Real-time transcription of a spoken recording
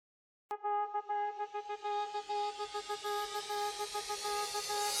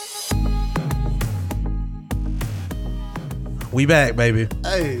We back, baby.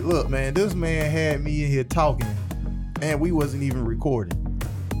 Hey, look, man, this man had me in here talking, and we wasn't even recording.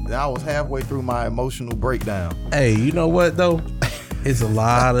 And I was halfway through my emotional breakdown. Hey, you know what though? It's a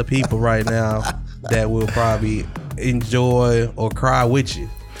lot of people right now that will probably enjoy or cry with you.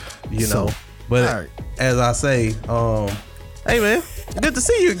 You know. But right. as I say, hey man, good to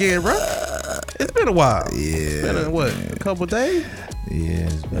see you again, bro. It's been a while. Yeah. It's been a couple days? Yeah,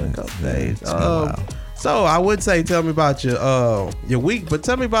 it's been a couple days. It's been a while. So I would say, tell me about your week, but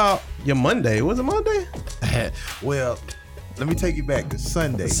tell me about your Monday. Was it Monday? Well, let me take you back to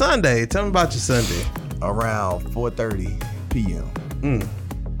Sunday. Sunday. Tell me about your Sunday. Around 4:30 p.m.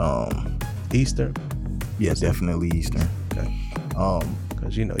 Eastern. Yeah, definitely Eastern. Okay.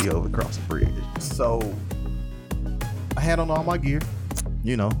 Because you know you're over across the bridge. So I had on all my gear.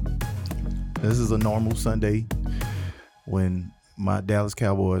 You know, this is a normal Sunday when my Dallas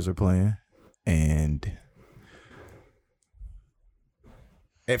Cowboys are playing. And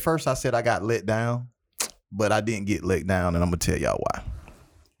at first I said I got let down, but I didn't get let down, and I'm going to tell y'all why.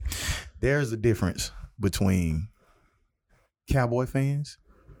 There's a difference between Cowboy fans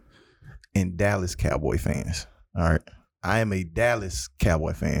and Dallas Cowboy fans. All right. I am a Dallas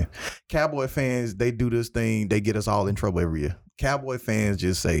Cowboy fan. Cowboy fans, they do this thing. They get us all in trouble every year. Cowboy fans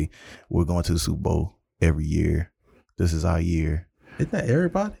just say, we're going to the Super Bowl every year. This is our year. Isn't that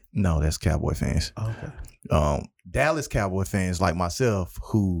everybody? No, that's Cowboy fans. Okay. Dallas Cowboy fans like myself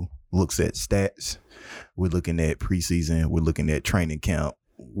who looks at stats. We're looking at preseason. We're looking at training camp.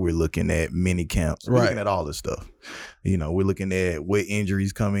 We're looking at mini camps. We're looking at all this stuff. You know, we're looking at what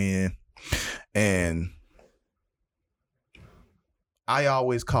injuries come in. And I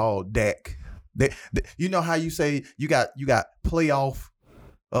always call Dak. You know how you say you got playoff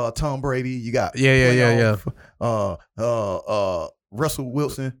Tom Brady. You got Russell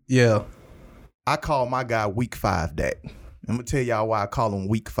Wilson. Yeah. I call my guy week 5 Dak. I'm going to tell y'all why I call him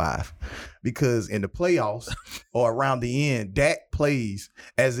week 5. Because in the playoffs or around the end, Dak plays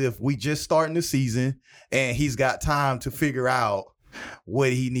as if we just starting the season and he's got time to figure out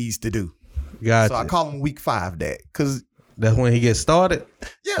what he needs to do. Gotcha. So I call him week 5 Dak because that's when he gets started.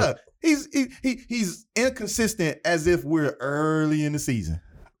 Yeah. He's inconsistent as if we're early in the season.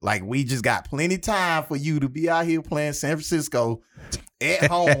 Like we just got plenty time for you to be out here playing San Francisco at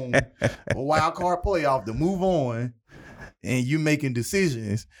home, a wild card playoff to move on, and you making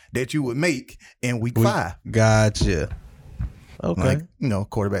decisions that you would make in week 5. Gotcha. Okay. Like, you know,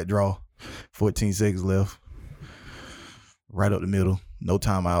 quarterback draw, 14 seconds left, right up the middle, no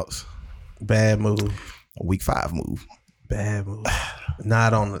timeouts. Bad move. A week 5 move. Bad move.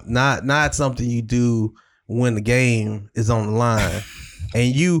 Not something you do when the game is on the line.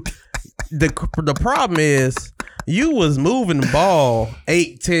 And the problem is you was moving the ball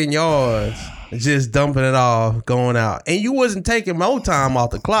 8-10 yards, just dumping it off, going out. And you wasn't taking more time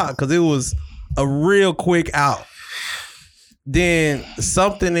off the clock because it was a real quick out. Then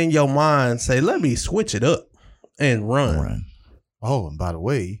something in your mind say, let me switch it up and run. Oh, and by the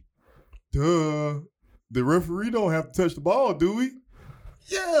way, the referee don't have to touch the ball, do we?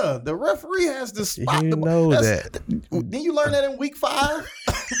 Yeah, the referee has to spot the ball. Didn't you learn that in week 5?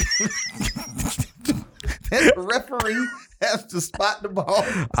 The referee has to spot the ball.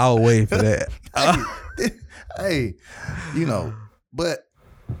 I'll wait for that. Hey, you know, but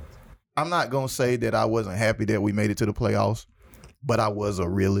I'm not going to say that I wasn't happy that we made it to the playoffs, but I was a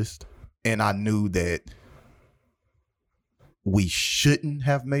realist, and I knew that we shouldn't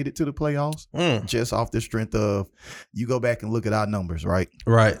have made it to the playoffs just off the strength of, you go back and look at our numbers, right?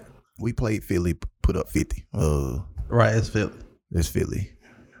 Right. We played Philly, put up 50. Right, it's Philly. It's Philly.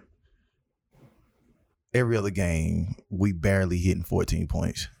 Every other game, we barely hitting 14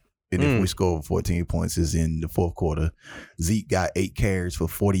 points. And if we score 14 points, is in the fourth quarter. Zeke got 8 carries for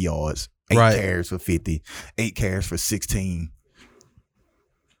 40 yards, 8 carries for 50, 8 carries for 16.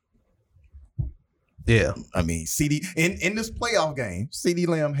 Yeah. I mean, CD in this playoff game, CeeDee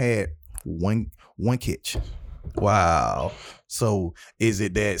Lamb had one catch. Wow. So is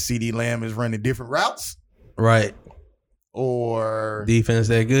it that CeeDee Lamb is running different routes? Right. Or defense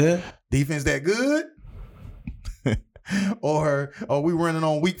that good? Defense that good? Or are we running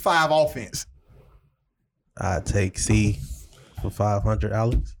on week 5 offense? I take C for 500,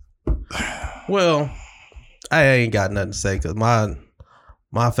 Alex. Well, I ain't got nothing to say because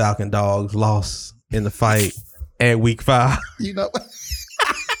my Falcon dogs lost in the fight at week 5. You know,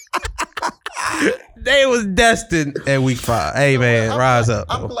 they was destined at week 5. Hey man, rise up.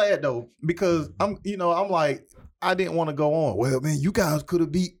 I'm glad though, because I'm like, I didn't want to go on. Well, man, you guys could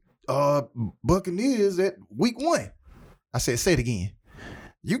have beat Buccaneers at week 1. I said, say it again.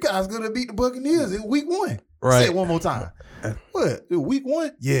 You guys could have beat the Buccaneers in week 1. Say it one more time. What? Week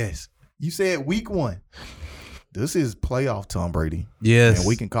 1? Yes. You said week 1. This is playoff Tom Brady. Yes. And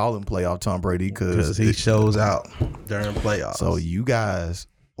we can call him playoff Tom Brady because he shows out during playoffs. So you guys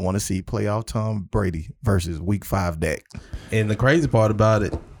want to see playoff Tom Brady versus week 5 Dak. And the crazy part about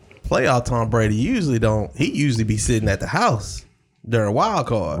it, playoff Tom Brady usually be sitting at the house during wild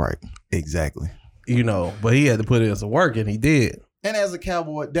card. Right. Exactly. But he had to put in some work, and he did. And as a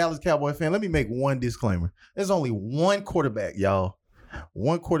Dallas Cowboy fan, let me make one disclaimer. There's only one quarterback, y'all.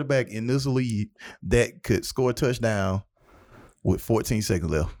 One quarterback in this league that could score a touchdown with 14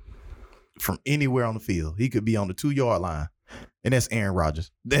 seconds left from anywhere on the field. He could be on the 2-yard line, and that's Aaron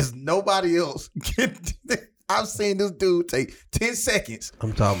Rodgers. There's nobody else. I've seen this dude take 10 seconds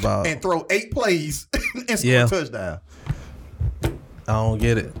I'm talking about and throw 8 plays and score a touchdown. I don't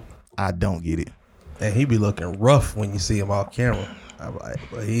get it. I don't get it. And he be looking rough when you see him off camera. I'm like,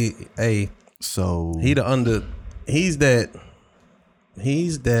 but he's that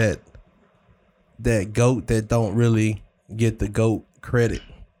GOAT that don't really get the GOAT credit.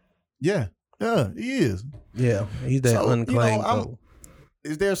 Yeah, he is. Yeah, he's that unclaimed GOAT.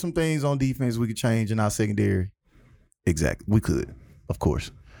 Is there some things on defense we could change in our secondary? Exactly, we could, of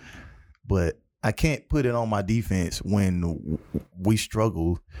course. But I can't put it on my defense when we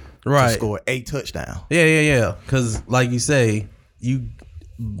struggle to score a touchdown. Yeah. Because like you say,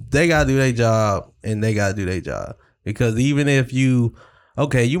 they got to do their job, and they got to do their job. Because even if you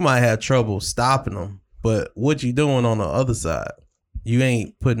might have trouble stopping them, but what you doing on the other side, you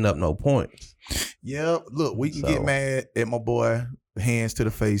ain't putting up no points. Yeah, look, we can get mad at my boy, hands to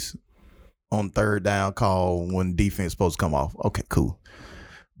the face on 3rd down call when defense supposed to come off. Okay, cool.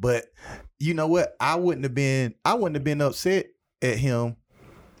 But you know what? I wouldn't have been upset at him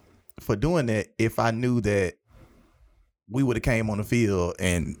for doing that if I knew that we would have came on the field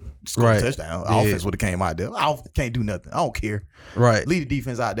and scored a touchdown. Offense would have came out there. I can't do nothing. I don't care. Right. Leave the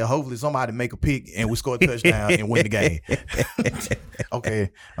defense out there. Hopefully somebody make a pick and we score a touchdown and win the game. Okay,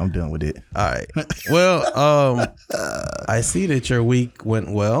 I'm done with it. All right. Well, I see that your week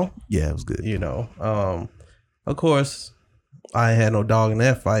went well. Yeah, it was good. Of course, I ain't had no dog in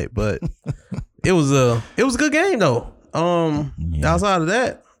that fight, but it was a good game though. Outside of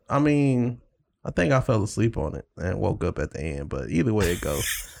that, I mean, I think I fell asleep on it and woke up at the end, but either way it goes.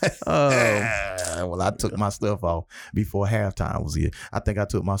 Well, I took my stuff off before halftime was here. I think I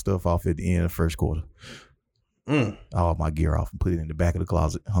took my stuff off at the end of the first quarter. All my gear off and put it in the back of the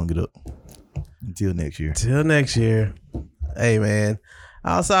closet, hung it up. Until next year. Hey, man.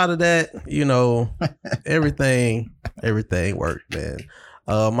 Outside of that, everything worked, man.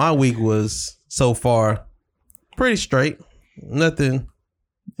 My week was so far pretty straight. Nothing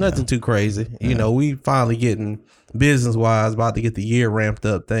too crazy. We finally getting business-wise about to get the year ramped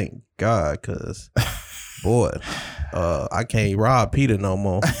up. Thank God, because, boy, I can't rob Peter no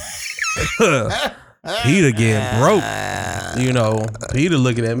more. Peter getting broke. Peter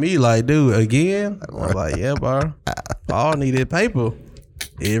looking at me like, dude, again? I'm like, yeah, bro. All needed paper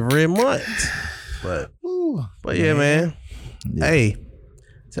every month. But yeah, man. Yeah. Hey,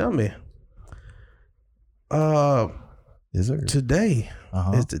 tell me. Yes, sir. Today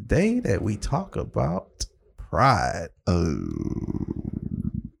is the day that we talk about pride.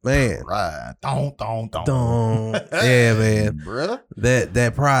 Man. Pride. Don't. Yeah, man. Brother.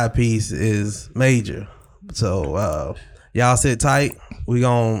 That pride piece is major. So y'all sit tight. We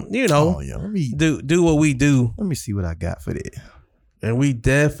gonna, do what we do. Let me see what I got for that. And we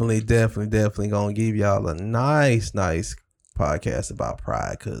definitely gonna give y'all a nice podcast about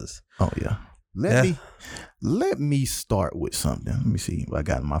pride. Cause Let me start with something. Let me see what I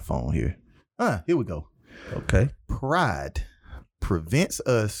got on my phone here. Here we go. Okay. Pride prevents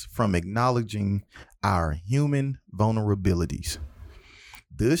us from acknowledging our human vulnerabilities.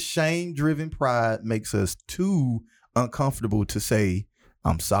 This shame-driven pride makes us too uncomfortable to say,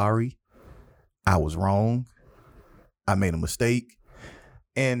 I'm sorry, I was wrong, I made a mistake,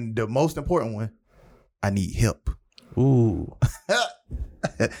 and the most important one, I need help. Ooh.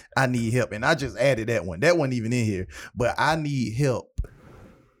 I need help. And I just added that one. That wasn't even in here. But I need help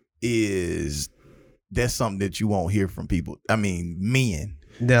that's something that you won't hear from people. I mean, men.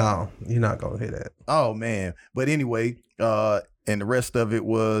 No, you're not going to hear that. Oh, man. But anyway, and the rest of it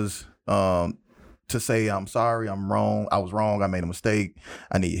was to say, I'm sorry, I'm wrong. I was wrong. I made a mistake.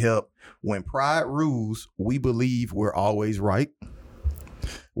 I need help. When pride rules, we believe we're always right.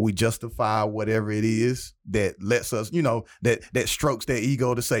 We justify whatever it is that lets us, that strokes that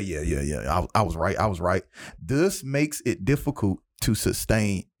ego to say, yeah, I was right. This makes it difficult to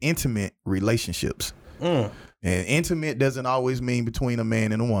sustain intimate relationships. And intimate doesn't always mean between a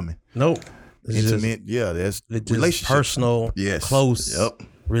man and a woman. Nope. intimate. That's relationships, personal, yes, close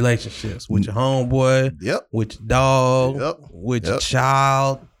relationships with your homeboy, with your dog, with your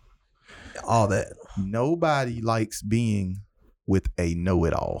child, all that. Nobody likes being with a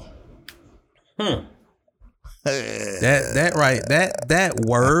know-it-all. That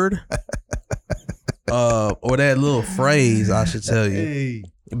word, or that little phrase, I should tell you,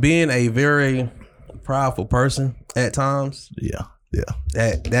 being a very prideful person at times,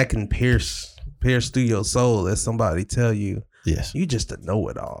 that can pierce through your soul as somebody tell you, yes, you just a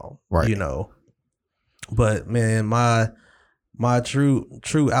know-it-all, right? You know. But man, my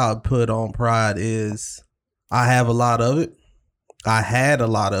true output on pride is I have a lot of it. I had a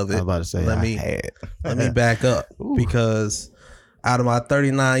lot of it. I was about to say let me back up because out of my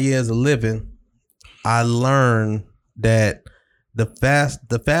 39 years of living, I learned that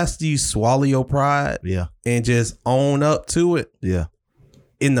the faster you swallow your pride, and just own up to it,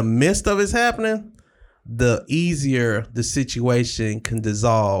 in the midst of it's happening, the easier the situation can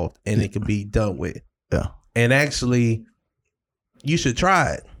dissolve and it can be done with. Yeah. And actually, you should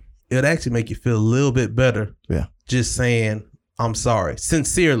try it. It'll actually make you feel a little bit better. Yeah. Just saying, I'm sorry,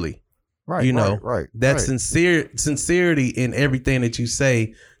 sincerely. Right. You know, right. That sincerity in everything that you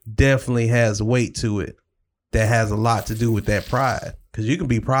say definitely has weight to it. That has a lot to do with that pride. Because you can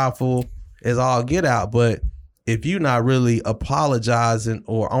be prideful as all get out, but if you're not really apologizing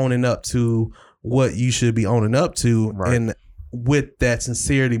or owning up to what you should be owning up to, and with that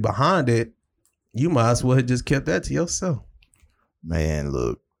sincerity behind it, you might as well have just kept that to yourself. Man,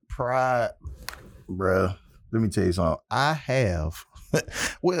 look, pride, bruh. Let me tell you something. I have,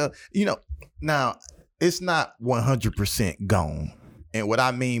 well, you know, now it's not 100% gone. And what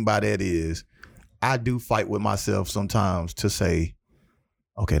I mean by that is I do fight with myself sometimes to say,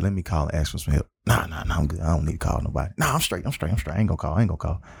 okay, let me call and ask for some help. Nah, I'm good. I don't need to call nobody. Nah, I'm straight. I ain't gonna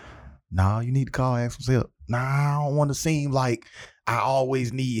call. Nah, you need to call and ask for some help. Nah, I don't want to seem like I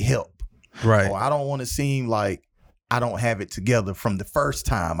always need help. Right. Or I don't want to seem like I don't have it together from the first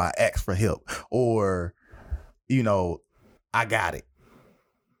time I asked for help. Or, you know, I got it.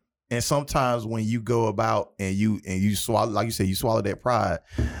 And sometimes when you go about and you swallow, like you said, you swallow that pride,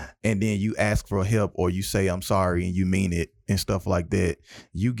 and then you ask for help or you say I'm sorry and you mean it and stuff like that,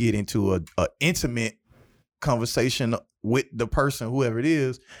 you get into a intimate conversation with the person, whoever it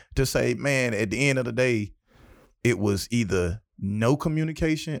is, to say, man, at the end of the day, it was either no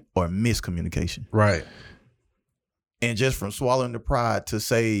communication or miscommunication. Right. And just from swallowing the pride to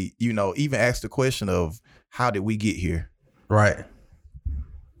say, you know, even ask the question of how did we get here? Right.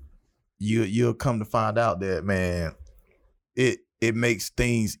 You'll come to find out that, man, it makes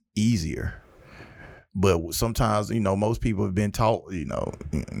things easier. But sometimes, you know, most people have been taught, you know,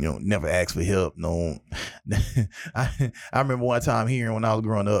 never ask for help. No, I remember one time hearing when I was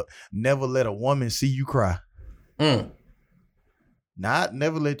growing up, never let a woman see you cry. Not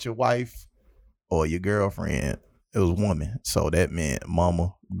never let your wife or your girlfriend. It was woman, so that meant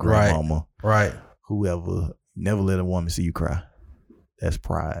mama, grandmama, right, whoever. Never let a woman see you cry. That's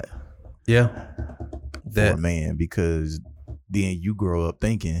pride. Yeah, for a man, because then you grow up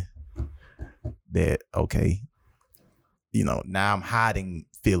thinking that, okay, you know, now I'm hiding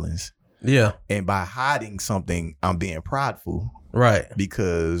feelings. Yeah, and by hiding something, I'm being prideful. Right,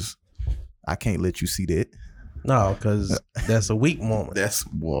 because I can't let you see that. No, because that's a weak moment.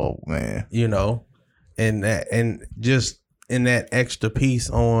 Whoa, man. You know, and just in that extra piece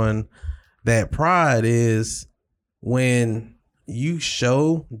on that pride is when you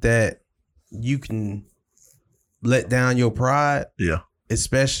show that you can let down your pride. Yeah.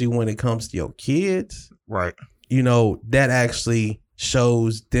 Especially when it comes to your kids. Right. You know, that actually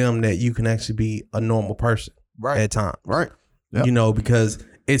shows them that you can actually be a normal person. Right. At times. Right. Yep. You know, because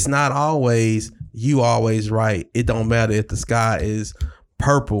it's not always you always right. It don't matter if the sky is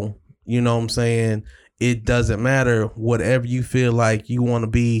purple. You know what I'm saying? It doesn't matter. Whatever you feel like you want to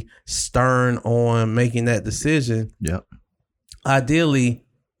be stern on making that decision. Yep. Ideally,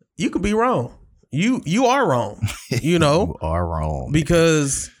 you could be wrong. You are wrong. You know? You are wrong.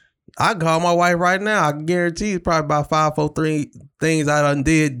 Because I call my wife right now. I can guarantee it's probably about 5 or 3 things I done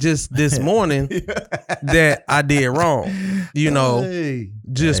did just this morning that I did wrong. You know,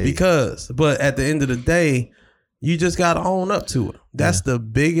 because. But at the end of the day, you just got to own up to it. That's the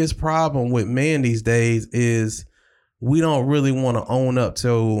biggest problem with men these days is we don't really want to own up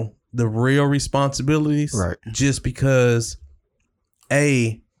to the real responsibilities. Right. Just because,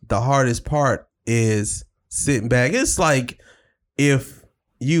 the hardest part is sitting back. It's like if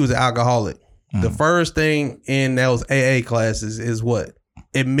you was an alcoholic, the first thing in those AA classes is what?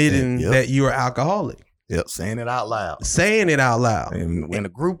 Admitting that you're alcoholic. Yep, saying it out loud. Saying it out loud. And in a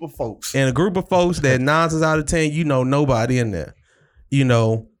group of folks. In a group of folks that 9 times out of 10, you know nobody in there. You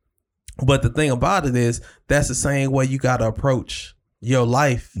know. But the thing about it is, that's the same way you got to approach your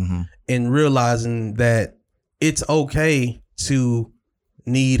life and realizing that it's okay to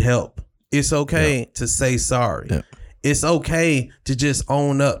need help. It's okay to say sorry. It's okay to just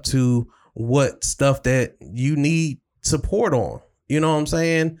own up to what stuff that you need support on. You know what I'm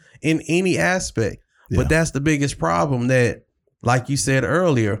saying? In any aspect. But that's the biggest problem that, like you said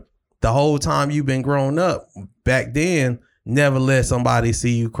earlier, the whole time you've been growing up, back then, never let somebody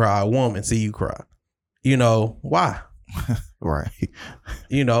see you cry, a woman see you cry. You know, why? Right.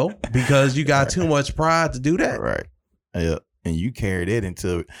 You know, because you got too much pride to do that. Right. Yeah. And you carry that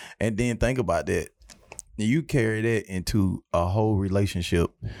into, and then think about that. You carry that into a whole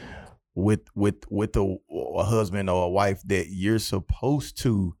relationship with a husband or a wife that you're supposed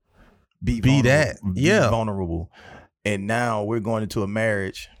to be vulnerable. And now we're going into a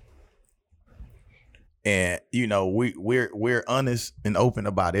marriage. And you know, we're honest and open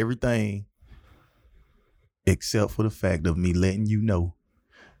about everything, except for the fact of me letting you know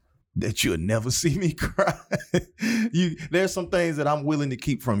that you'll never see me cry. There's some things that I'm willing to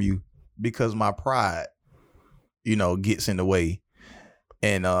keep from you because my pride, you know, gets in the way,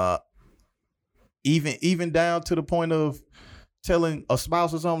 and even down to the point of telling a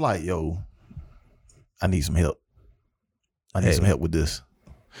spouse or something like, "Yo, I need some help. I need some help with this."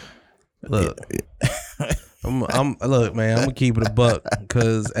 Look. Look, man, I'm gonna keep it a buck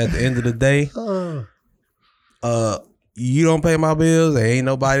because at the end of the day, you don't pay my bills. There ain't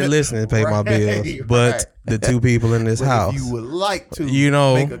nobody listening to pay my bills, but the two people in this house. If you would like to, you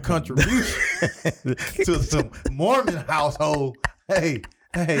know, make a contribution to some Mormon household, hey,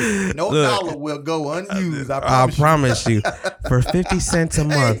 no dollar will go unused. I promise you, for 50 cents a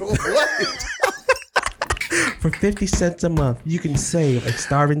month. For 50 cents a month, you can save a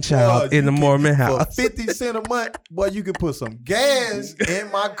starving child in the Mormon house. For 50 cents a month, boy, you can put some gas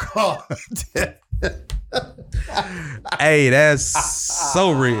in my car. Hey, that's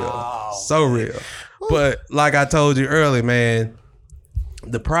so real. So real. But like I told you earlier, man,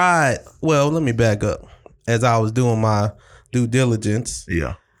 the pride, well, let me back up. As I was doing my due diligence.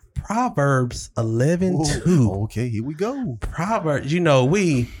 Yeah. Proverbs 11:2. Okay, here we go. Proverbs, you know,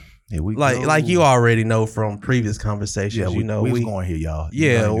 like you already know from previous conversations. Yeah, you know, we going here, y'all.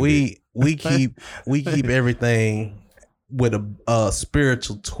 Yeah, we keep everything with a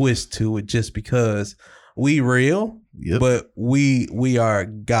spiritual twist to it, just because we real, but we are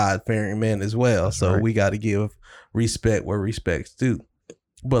God-fearing men as well. That's so right. We got to give respect where respect's due.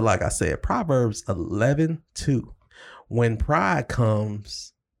 But like I said, Proverbs 11:2. When pride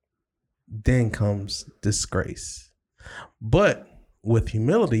comes, then comes disgrace. But with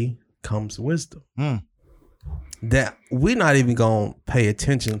humility comes wisdom. That we're not even going to pay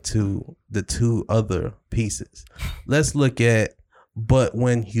attention to the two other pieces. Let's look at, but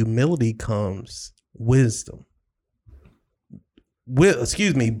when humility comes, wisdom.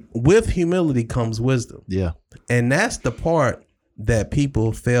 With humility comes wisdom. Yeah. And that's the part that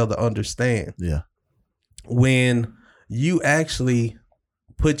people fail to understand. Yeah. When you actually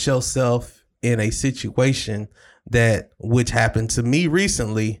put yourself in a situation which happened to me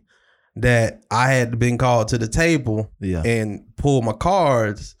recently, that I had been called to the table and pull my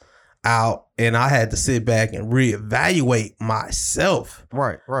cards out, and I had to sit back and reevaluate myself.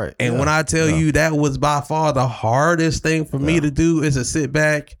 Right. And when I tell you that was by far the hardest thing for me to do, is to sit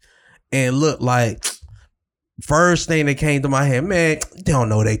back and look like, first thing that came to my head, man, they don't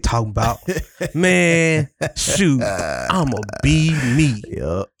know what they talking about. Man, shoot, I'ma be me.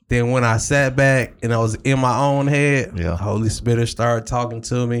 Yep. Then when I sat back and I was in my own head, Holy Spirit started talking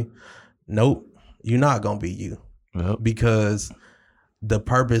to me. Nope, you're not going to be you. Yep. Because the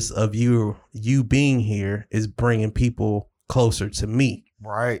purpose of you being here is bringing people closer to me.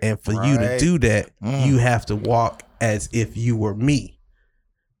 Right. And for you to do that, you have to walk as if you were me.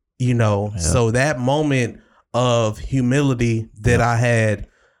 You know, so that moment of humility that I had,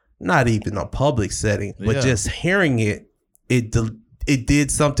 not even a public setting, but just hearing it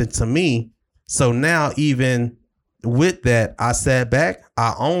did something to me. So now even with that, I sat back,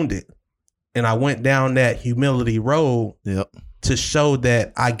 I owned it, and I went down that humility road to show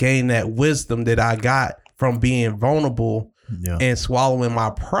that I gained that wisdom that I got from being vulnerable and swallowing my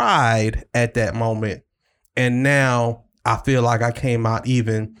pride at that moment. And now I feel like I came out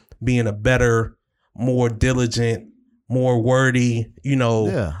even being a better, more diligent, more wordy, you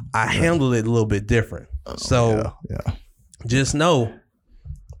know, I handled it a little bit different. Just know,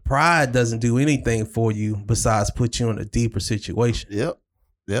 pride doesn't do anything for you besides put you in a deeper situation. Yep.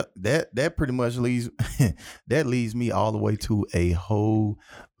 Yep, that pretty much leads that leads me all the way to a whole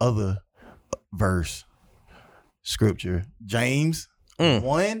other verse, scripture, James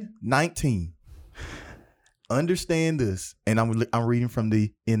 1:19. Understand this, and I'm reading from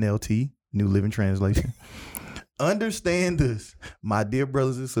the NLT, New Living Translation. Understand this, my dear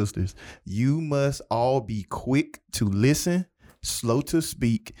brothers and sisters. You must all be quick to listen, slow to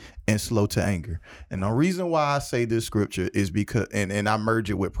speak, and slow to anger. And the reason why I say this scripture is because, and I merge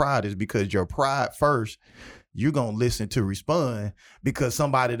it with pride, is because your pride first, you're gonna listen to respond because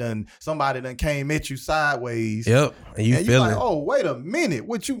somebody done came at you sideways. Yep. And you feel like, it. oh, wait a minute,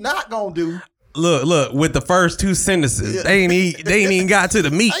 what you not gonna do? Look, with the first two sentences, they ain't even got to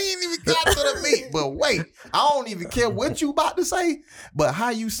the meat. I ain't even got to the meat. But wait, I don't even care what you about to say, but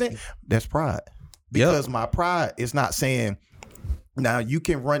how you say, that's pride. Because my pride is not saying, now you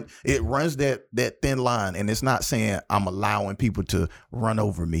can run, it runs that thin line, and it's not saying I'm allowing people to run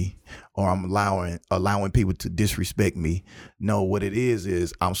over me or I'm allowing people to disrespect me. No, what it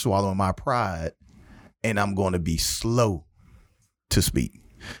is I'm swallowing my pride and I'm going to be slow to speak.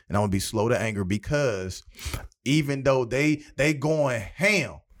 And I'm going to be slow to anger because even though they going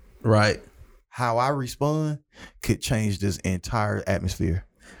ham, right, how I respond could change this entire atmosphere.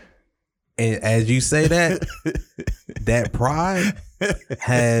 And as you say that, that pride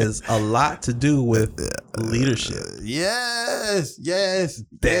has a lot to do with leadership. Yes.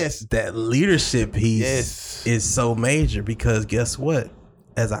 That leadership piece is so major because guess what?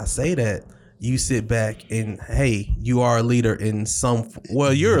 As I say that, you sit back and, hey, you are a leader in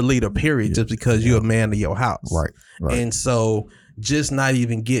you're a leader, period, just because you're a man of your house. Right. And so just not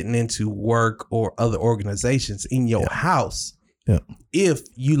even getting into work or other organizations in your house. Yeah. If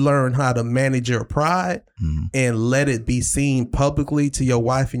you learn how to manage your pride and let it be seen publicly to your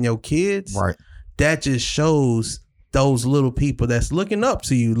wife and your kids, right, that just shows those little people that's looking up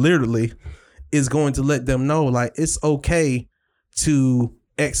to you, literally, is going to let them know, like, it's okay to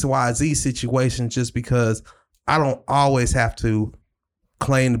XYZ situation just because I don't always have to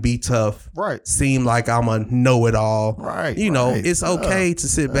claim to be tough, right, seem like I'm a know-it-all, right, you know, it's okay to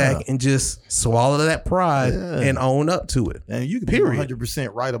sit back and just swallow that pride and own up to it. And you can be 100%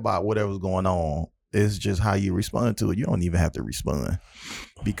 right about whatever's going on. It's just how you respond to it. You don't even have to respond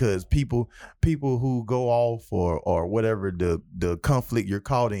because people who go off or whatever the conflict you're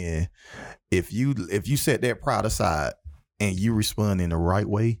caught in, if you set that pride aside and you respond in the right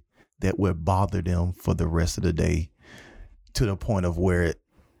way, that will bother them for the rest of the day. To the point of where,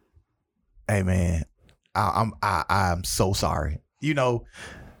 hey man, I'm so sorry. You know,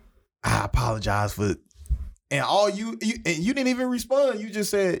 I apologize for, and all you didn't even respond. You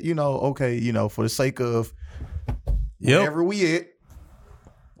just said, you know, okay, you know, for the sake of wherever we at.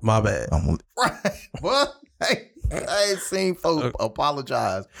 My bad. Right. Well, hey, I ain't seen folks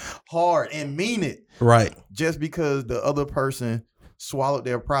apologize hard and mean it. Right. Just because the other person swallowed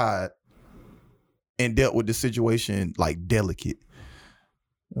their pride and dealt with the situation like delicate.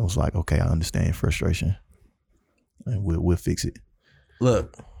 It was like, okay, I understand your frustration, and we'll fix it.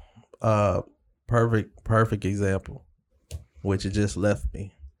 Look, perfect example, which it just left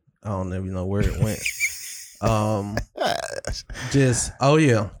me. I don't even know where it went.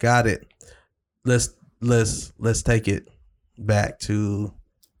 Got it. Let's take it back to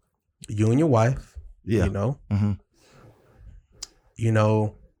you and your wife. Yeah, you know, you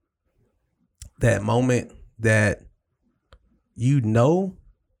know. That moment that you know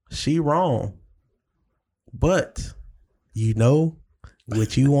she wrong, but you know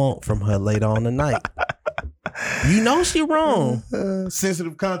what you want from her later on tonight. You know she wrong.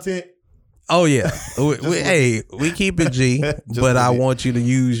 Sensitive content. Oh yeah. we keep it G, but I want you to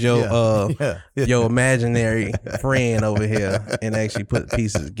use your your imaginary friend over here and actually put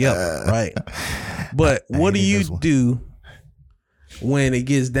pieces together, right? But what do you do when it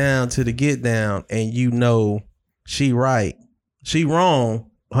gets down to the get down and you know she right, she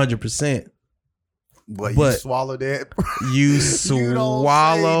wrong 100%, but you swallow that. You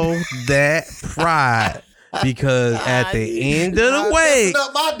swallow that pride because at the end of the way,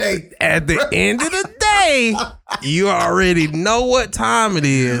 at the end of the day, you already know what time it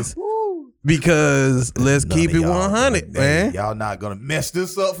is. Because let's keep it 100, man. Y'all not gonna mess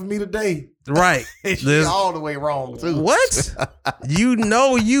this up for me today. Right. She's all the way wrong too. What? You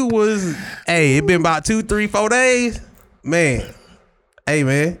know you was, it been about 2, 3, 4 days. Man. Hey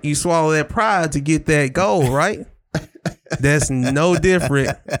man, you swallow that pride to get that goal, right? That's no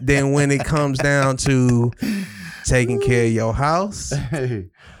different than when it comes down to taking care of your house,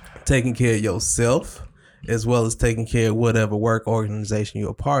 taking care of yourself, as well as taking care of whatever work organization you're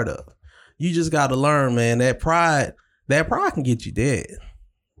a part of. You just got to learn, man, that pride can get you dead.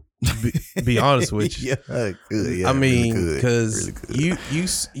 Be honest with you. Yeah, good. Yeah, I mean, really because really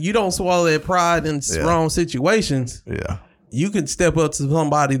you don't swallow that pride in wrong situations. yeah, You can step up to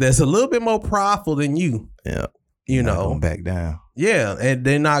somebody that's a little bit more prideful than you. yeah. You Not know, going back down. yeah, and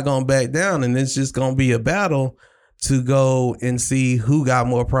they're not gonna back down, and it's just gonna be a battle to go and see who got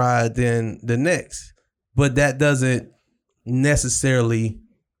more pride than the next. But that doesn't necessarily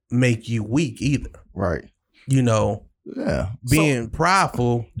make you weak either. Right. You know, Yeah. being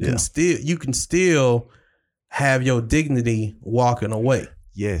prideful Yeah. you can still have your dignity walking away.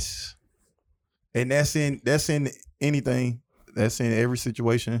 Yes. And that's in anything. That's in every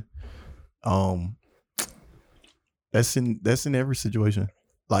situation. That's in every situation.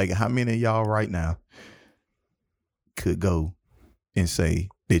 Like, how many of y'all right now could go and say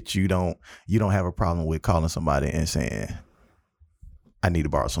that you don't have a problem with calling somebody and saying, I need to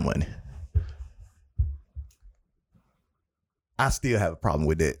borrow some money? I still have a problem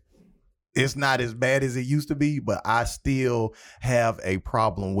with that. It's not as bad as it used to be, but I still have a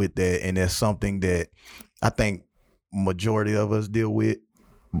problem with that. And that's something that I think majority of us deal with.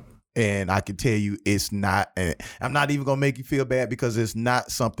 And I can tell you it's not, and I'm not even going to make you feel bad because it's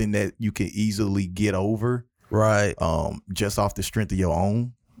not something that you can easily get over. Right. Just off the strength of your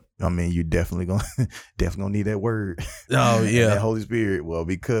own. I mean, you definitely gonna need that word. Oh yeah. That Holy Spirit. Well,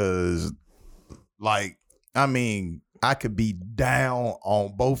 because like, I mean, I could be down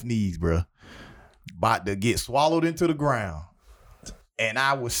on both knees, bro, about to get swallowed into the ground, and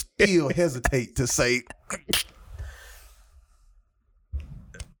I would still hesitate to say,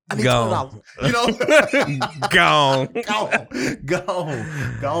 I need Gone. $20. You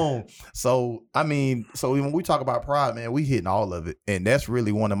Gone. Gone. So, I mean, so when we talk about pride, man, we hitting all of it. And that's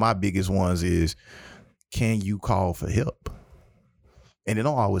really one of my biggest ones is, can you call for help? And it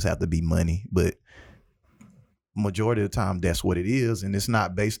don't always have to be money, but majority of the time that's what it is. And it's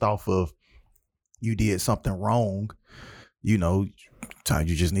not based off of you did something wrong. You know, sometimes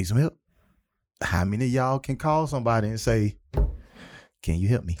you just need some help. How many of y'all can call somebody and say, can you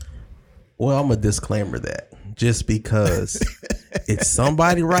help me? Well, I'm a disclaimer that just because it's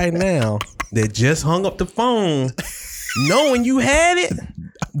somebody right now that just hung up the phone knowing you had it,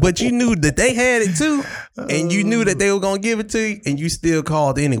 but you knew that they had it too, and you knew that they were going to give it to you, and you still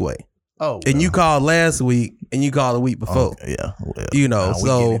called anyway. Oh, well. And you called last week and you called the week before. Okay, yeah. Well, you know, we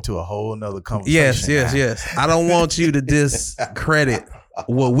get into a whole nother conversation. Yes. I don't want you to discredit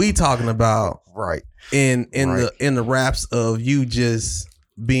what we talking about. Right. In the wraps of you just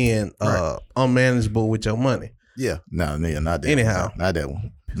being unmanageable with your money. Yeah. No, not that Anyhow. one. Not that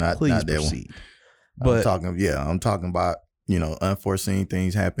one. Please not that proceed. one. But I'm talking about, you know, unforeseen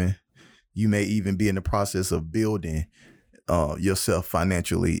things happen. You may even be in the process of building yourself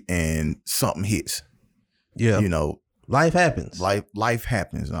financially and something hits. yeah, You know, life happens. life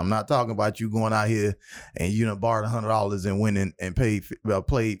happens. I'm not talking about you going out here and you done borrowed $100 and went and played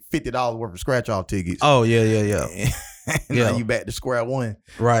 $50 worth of scratch off tickets. Oh yeah. Now you back to square one.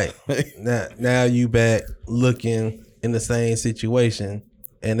 Right. now you back looking in the same situation,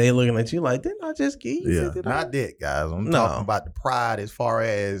 and they looking at you like, didn't I just give you $50? Not that, guys. I'm No. talking about the pride as far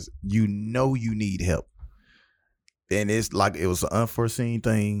as you know you need help. And it's like it was an unforeseen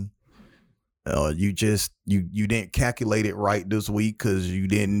thing. You didn't calculate it right this week because you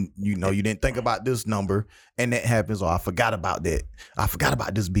didn't think about this number, and that happens. Oh, I forgot about that. I forgot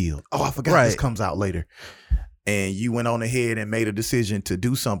about this bill. Oh, I forgot this comes out later. And you went on ahead and made a decision to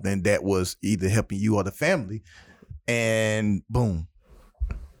do something that was either helping you or the family, and boom.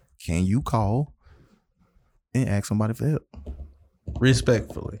 Can you call and ask somebody for help?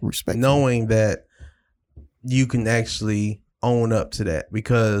 Respectfully. Knowing that you can actually own up to that.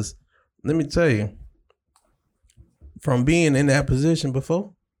 Because let me tell you, from being in that position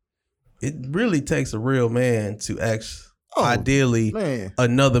before, it really takes a real man to ask, ideally,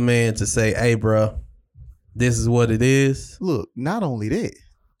 another man to say, hey, bro, this is what it is. Look, not only that,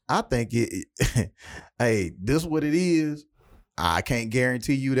 I think hey, this is what it is. I can't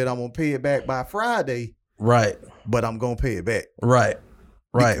guarantee you that I'm going to pay it back by Friday. Right. But I'm going to pay it back. Right.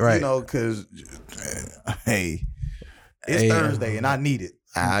 You know, because, hey, it's Thursday and I need it.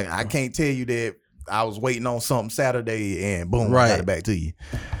 I can't tell you that I was waiting on something Saturday and boom, I got it back to you.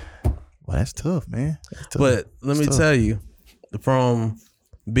 Well, that's tough, man. That's tough. But let me tell you, from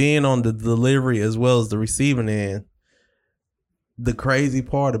being on the delivery as well as the receiving end, the crazy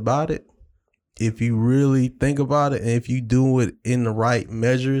part about it, if you really think about it and if you do it in the right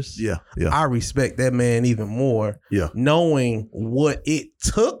measures, I respect that man even more. Yeah. Knowing what it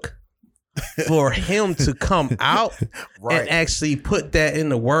took for him to come out and actually put that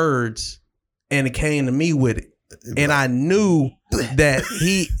into words, and it came to me with it. And I knew that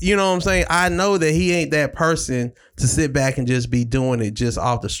he, you know what I'm saying? I know that he ain't that person to sit back and just be doing it just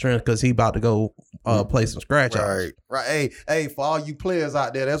off the strength because he about to go play some scratch outs. Right. Hey, for all you players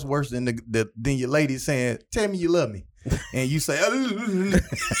out there, that's worse than than your lady saying, "Tell me you love me," and you say,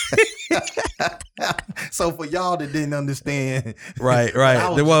 So for y'all that didn't understand, right.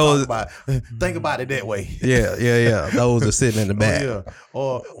 Think about it that way. Yeah. Those are sitting in the back.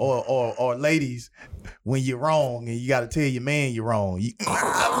 Or ladies, when you're wrong and you got to tell your man you're wrong.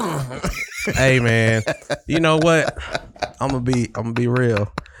 Hey man, you know what? I'm gonna be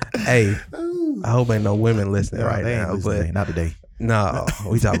real. Hey, I hope ain't no women listening right now. But not today. No,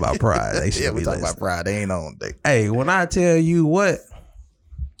 we talk about pride. They should we be talk listening. about pride. They ain't on today. Hey, when I tell you what,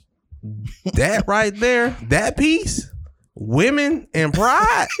 that right there, that piece, women and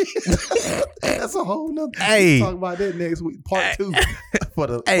pride. That's a whole nother. Hey, we'll talk about that next week, part 2.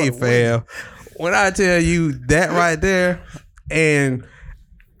 Hey, fam, when I tell you that right there, and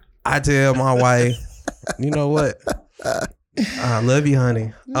I tell my wife, you know what, I love you,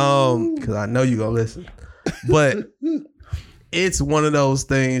 honey, because I know you gonna listen, but it's one of those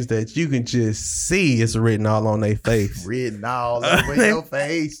things that you can just see it's written all on their face. Written all over your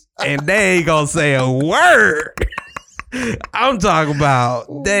face. And they ain't gonna say a word. I'm talking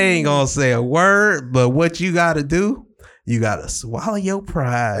about they ain't gonna say a word, but what you gotta do, you gotta swallow your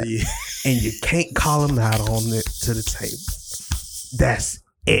pride and you can't call them out on it to the table. That's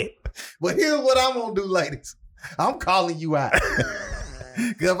it. But here's what I'm gonna do, ladies. I'm calling you out.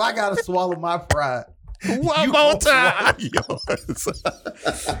 Because if I gotta swallow my pride, one more time.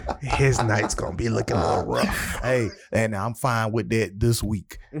 His night's gonna be looking a little rough. Hey, and I'm fine with that this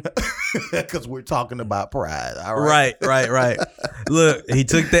week because we're talking about pride. All right, right. Look, he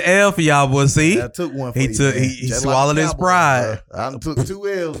took the L for y'all, boy. See, I took one. For he swallowed his pride. I took 2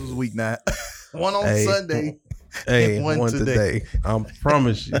 L's this week now. One on Sunday. Hey, one today. I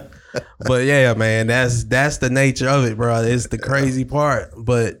promise you. But yeah, man, that's the nature of it, bro. It's the crazy part,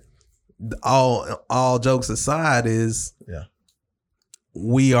 but. All jokes aside is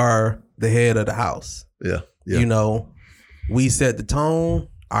we are the head of the house. Yeah. You know, we set the tone,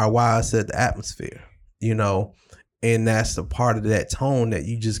 our wives set the atmosphere, you know, and that's the part of that tone that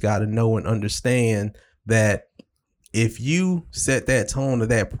you just got to know and understand that if you set that tone of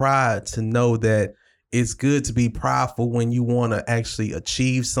that pride to know that it's good to be prideful when you want to actually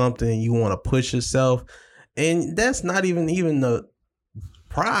achieve something, you want to push yourself. And that's not even the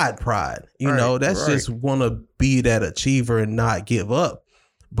pride, you know, that's just want to be that achiever and not give up.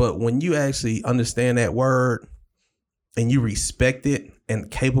 But when you actually understand that word and you respect it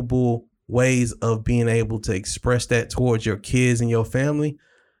and capable ways of being able to express that towards your kids and your family,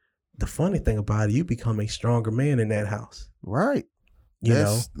 the funny thing about it, you become a stronger man in that house. Right. You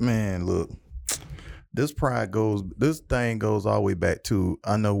know, man, look, this thing goes all the way back to,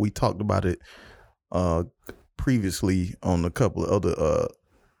 I know we talked about it previously on a couple of other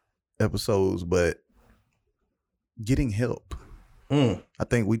episodes, but getting help. I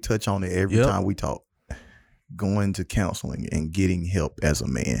think we touch on it every time we talk. Going to counseling and getting help as a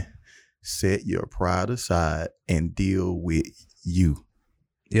man. Set your pride aside and deal with you.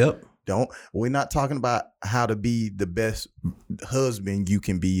 Yep. We're not talking about how to be the best husband you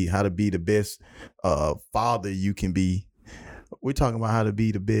can be, how to be the best father you can be. We're talking about how to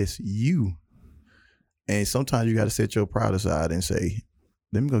be the best you. And sometimes you got to set your pride aside and say,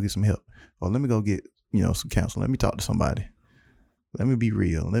 let me go get some help, or let me go get, some counseling. Let me talk to somebody. Let me be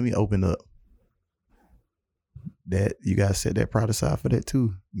real. Let me open up. That you got to set that pride aside for that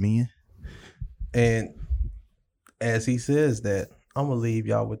too, man. And as he says that, I'm going to leave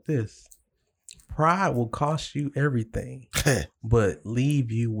y'all with this. Pride will cost you everything, but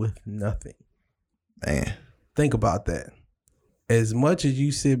leave you with nothing. Man. Think about that. As much as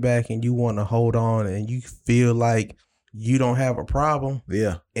you sit back and you want to hold on and you feel like you don't have a problem.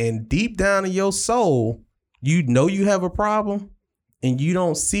 Yeah. And deep down in your soul, you know you have a problem and you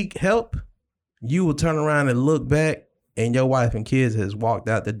don't seek help, you will turn around and look back and your wife and kids has walked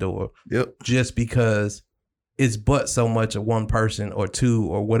out the door. Yep. Just because it's but so much of one person or two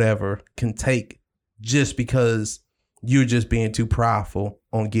or whatever can take just because you're just being too prideful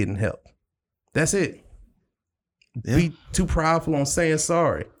on getting help. That's it. Yeah. Be too prideful on saying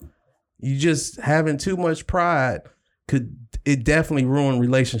sorry. You just having too much pride it definitely ruin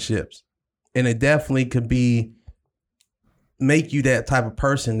relationships. And it definitely could make you that type of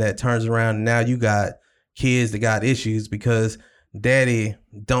person that turns around and now you got kids that got issues because daddy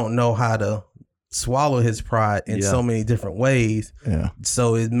don't know how to swallow his pride in so many different ways. Yeah.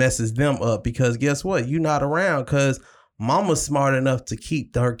 So it messes them up because guess what? You're not around because mama's smart enough to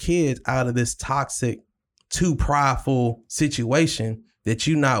keep her kids out of this toxic too prideful situation that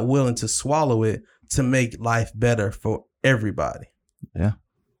you're not willing to swallow it to make life better for everybody. Yeah.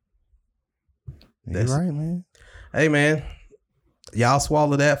 That's right, man. Hey, man, y'all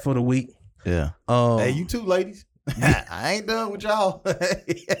swallow that for the week. Yeah. Hey, you too, ladies. I ain't done with y'all.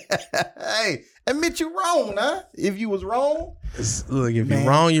 Hey, admit you wrong, huh? If you was wrong. Look, if you're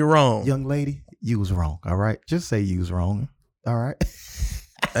wrong, you're wrong. Young lady, you was wrong, all right? Just say you was wrong, all right?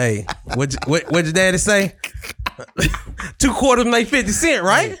 Hey, what'd your daddy say? 2 quarters make 50 cents,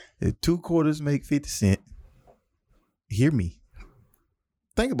 right? Hey, if 2 quarters make 50 cents, hear me.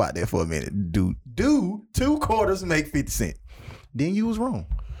 Think about that for a minute. Do 2 quarters make 50 cents? Then you was wrong.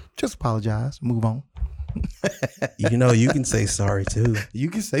 Just apologize. Move on. You know, you can say sorry too. You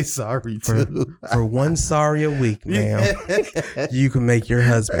can say sorry too. For 1 sorry a week, ma'am, you can make your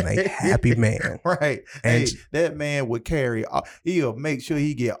husband a happy man. Right. And hey, that man would carry, he'll make sure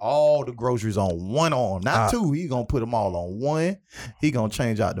he get all the groceries on one arm. Not 2. He gonna put them all on one. He gonna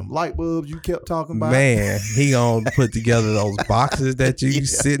change out them light bulbs you kept talking about. Man, he gonna put together those boxes that you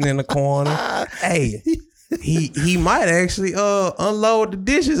sitting in the corner. Hey, he might actually unload the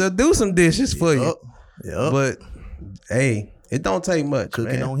dishes or do some dishes for you. Yeah, but hey, it don't take much.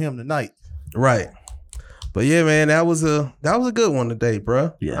 Cooking man. On him tonight, right? But yeah, man, that was a good one today,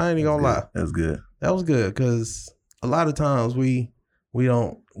 bro. Yeah, I ain't even gonna lie. That's good. That was good because a lot of times we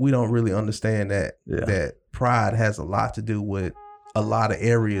don't really understand that that pride has a lot to do with a lot of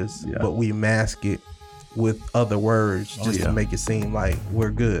areas, but we mask it with other words just to make it seem like we're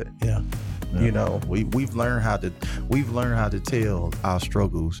good. Yeah. You know, we've learned how to tell our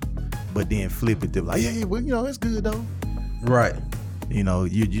struggles, but then flip it to like, yeah, well, you know, it's good though. Right. You know,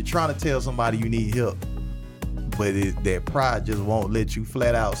 you're trying to tell somebody you need help, but that pride just won't let you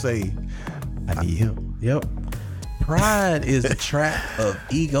flat out say, I need help. Yep. Pride is a trap of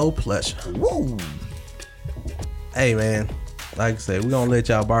ego pleasure. Woo. Hey, man. Like I said, we're gonna let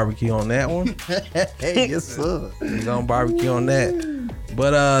y'all barbecue on that one. Hey, yes, sir. We're gonna barbecue on that.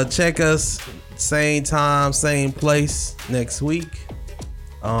 But check us same time, same place next week.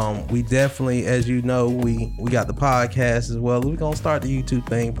 We definitely, as you know, we got the podcast as well. We're gonna start the YouTube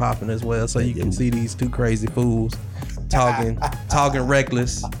thing popping as well, so you can see these 2 crazy fools talking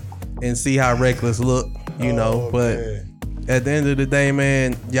reckless and see how reckless look, you know. But man, at the end of the day,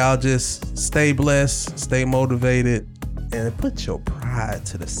 man, y'all just stay blessed, stay motivated, and put your pride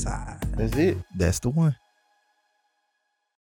to the side. That's it. That's the one.